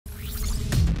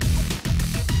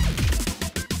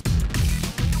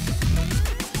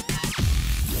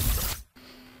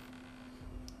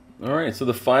Alright, so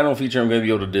the final feature I'm going to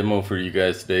be able to demo for you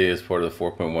guys today as part of the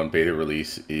 4.1 beta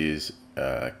release is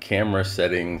camera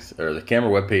settings, or the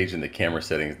camera web page and the camera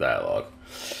settings dialog.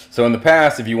 So in the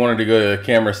past, if you wanted to go to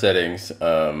camera settings,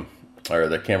 or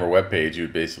the camera web page, you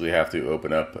would basically have to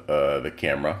open up the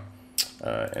camera,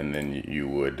 and then you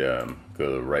would go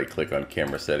to right click on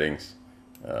camera settings,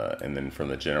 and then from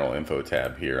the general info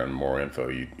tab here on more info,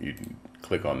 you'd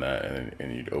click on that,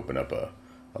 and you'd open up a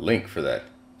link for that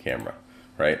camera,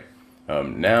 right?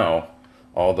 Now,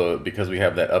 because we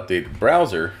have that updated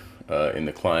browser in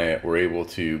the client, we're able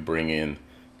to bring in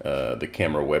the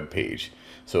camera web page.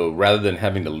 So rather than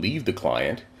having to leave the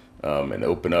client and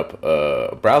open up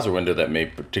a browser window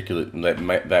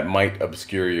that might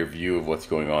obscure your view of what's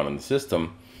going on in the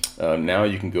system, now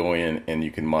you can go in and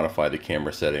you can modify the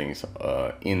camera settings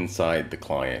inside the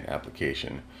client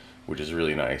application, which is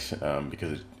really nice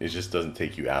because it just doesn't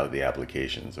take you out of the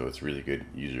application. So it's really good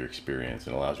user experience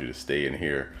and allows you to stay in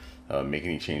here, make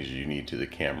any changes you need to the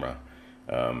camera,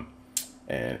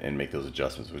 and make those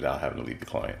adjustments without having to leave the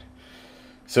client.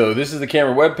 So this is the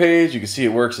camera web page. You can see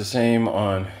it works the same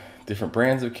on different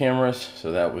brands of cameras.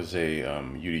 So that was a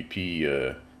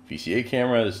UDP VCA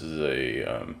camera. This is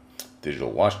a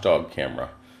digital watchdog camera.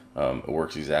 It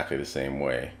works exactly the same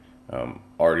way.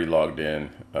 Already logged in,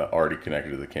 already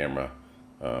connected to the camera.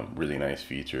 Really nice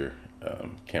feature.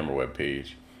 Camera web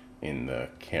page in the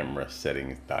camera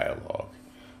settings dialog.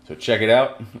 So check it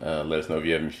out. Let us know if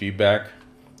you have any feedback.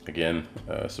 Again,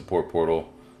 support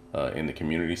portal in the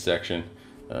community section.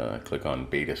 Click on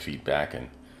beta feedback and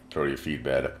throw your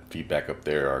feedback up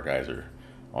there. Our guys are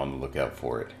on the lookout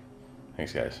for it.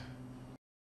 Thanks, guys.